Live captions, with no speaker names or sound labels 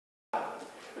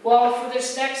Well, for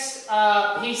this next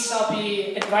piece, I'll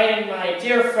be inviting my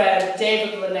dear friend,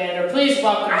 David Lenander. Please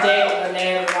welcome David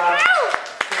Lenander to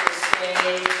the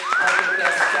stage.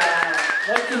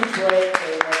 Looking great,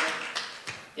 David.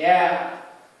 Yeah.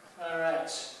 All right.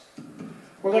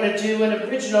 We're going to do an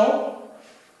original.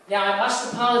 Now, I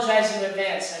must apologize in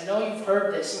advance. I know you've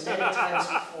heard this many times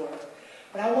before.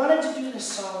 But I wanted to do this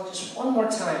song just one more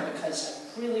time because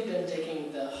I've really been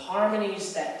digging the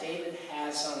harmonies that David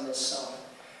has on this song.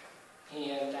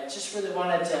 And I just really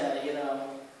wanted to, you know,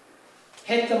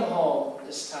 hit them home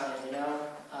this time, you know.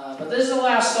 But this is the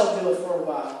last I'll do it for a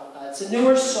while. It's a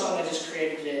newer song, I just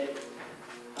created it.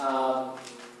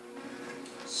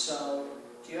 So,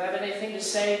 do you have anything to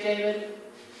say, David?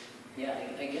 Yeah,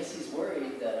 I guess he's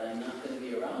worried that I'm not going to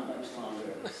be around much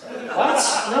longer. So. What?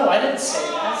 No, I didn't say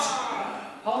that.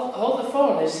 Hold the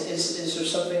phone. Is there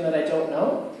something that I don't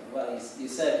know? Well, you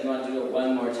said you want to do it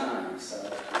one more time, so...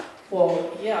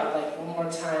 Well, yeah, like one more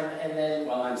time, and then...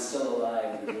 While I'm still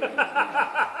alive.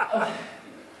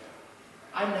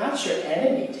 I'm not your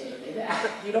enemy, David.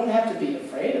 You don't have to be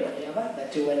afraid of me. I'm not going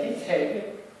to do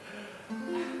anything.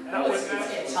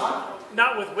 It's hot.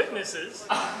 Not with witnesses.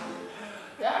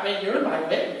 Yeah, I mean, you're my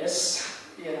witness,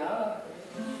 you know.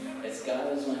 It's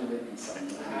God is my witness.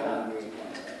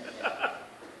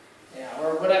 Yeah,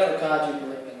 or whatever God you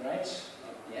believe in, right?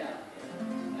 Yeah.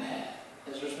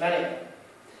 Because there's many of them.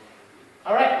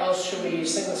 All right, well, should we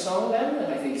sing the song then?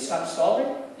 And I think stop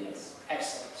stalling? Yes.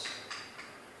 Excellent.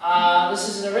 This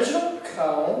is an original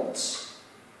called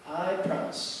I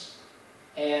Promise.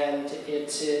 And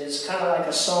it is kind of like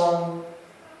a song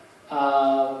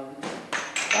about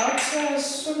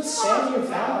sort of saying your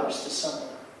vows to someone.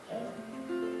 Yeah?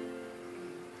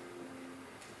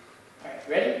 All right,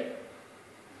 ready?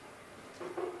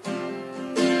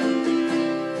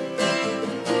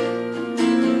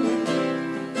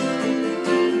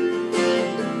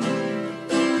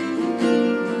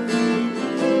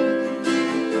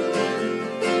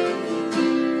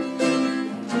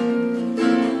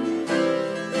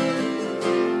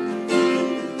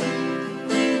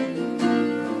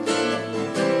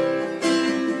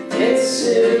 It's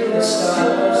in the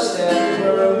stars that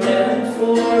were meant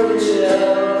for each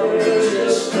other,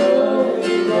 just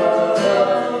growing our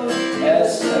love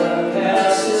as time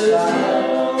passes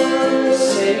by.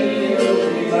 Say you'll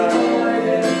be mine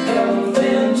and come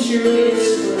venture this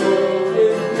world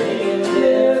with me and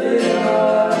live in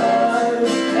our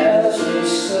lives as we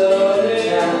slow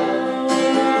down.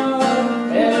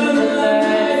 And the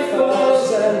night falls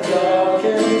and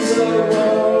darkens the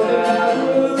road I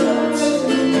would want to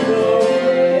go.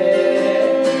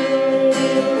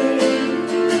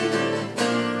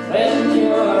 When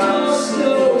you're lost,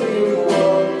 no, you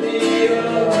won't be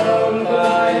alone.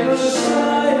 By your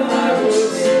side I will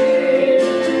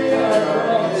stay, I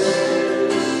promise.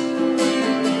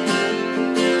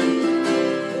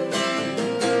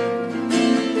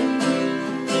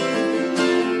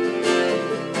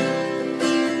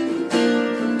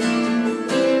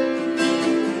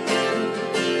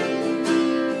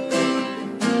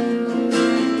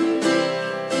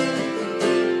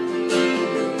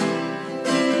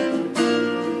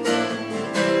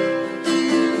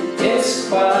 It's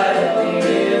quite a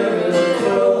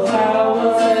miracle how I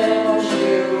found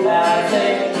you. I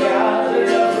thank God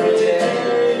every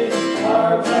day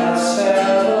our paths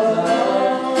have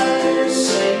aligned.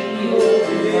 Say you'll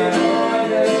be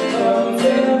mine and come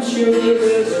venture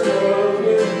this road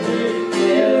with me,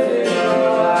 living our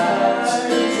lives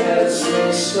as we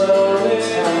slow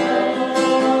down.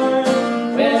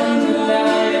 When the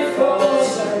night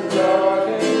falls and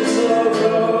darkens the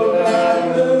road, I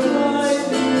will like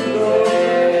to go.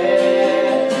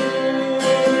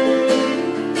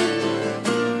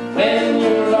 When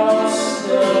you're lost,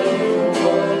 no, you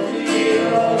won't be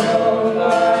alone.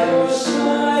 By your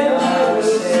side I will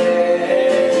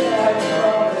stay, I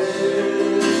promise.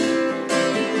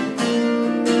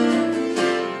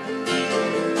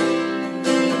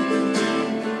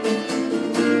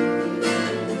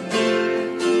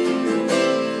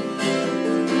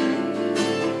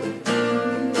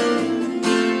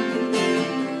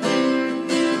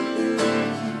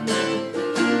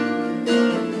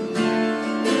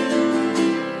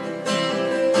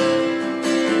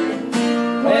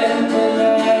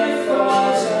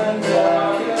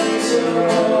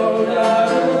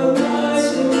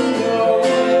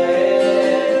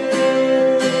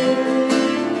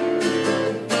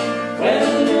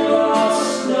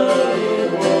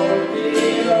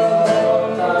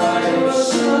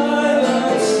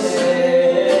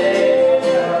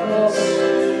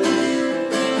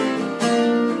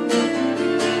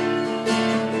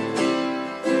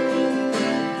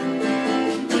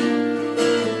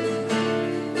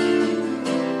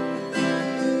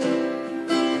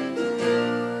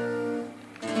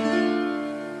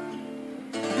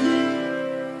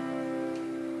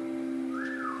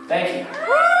 Thank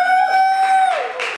you.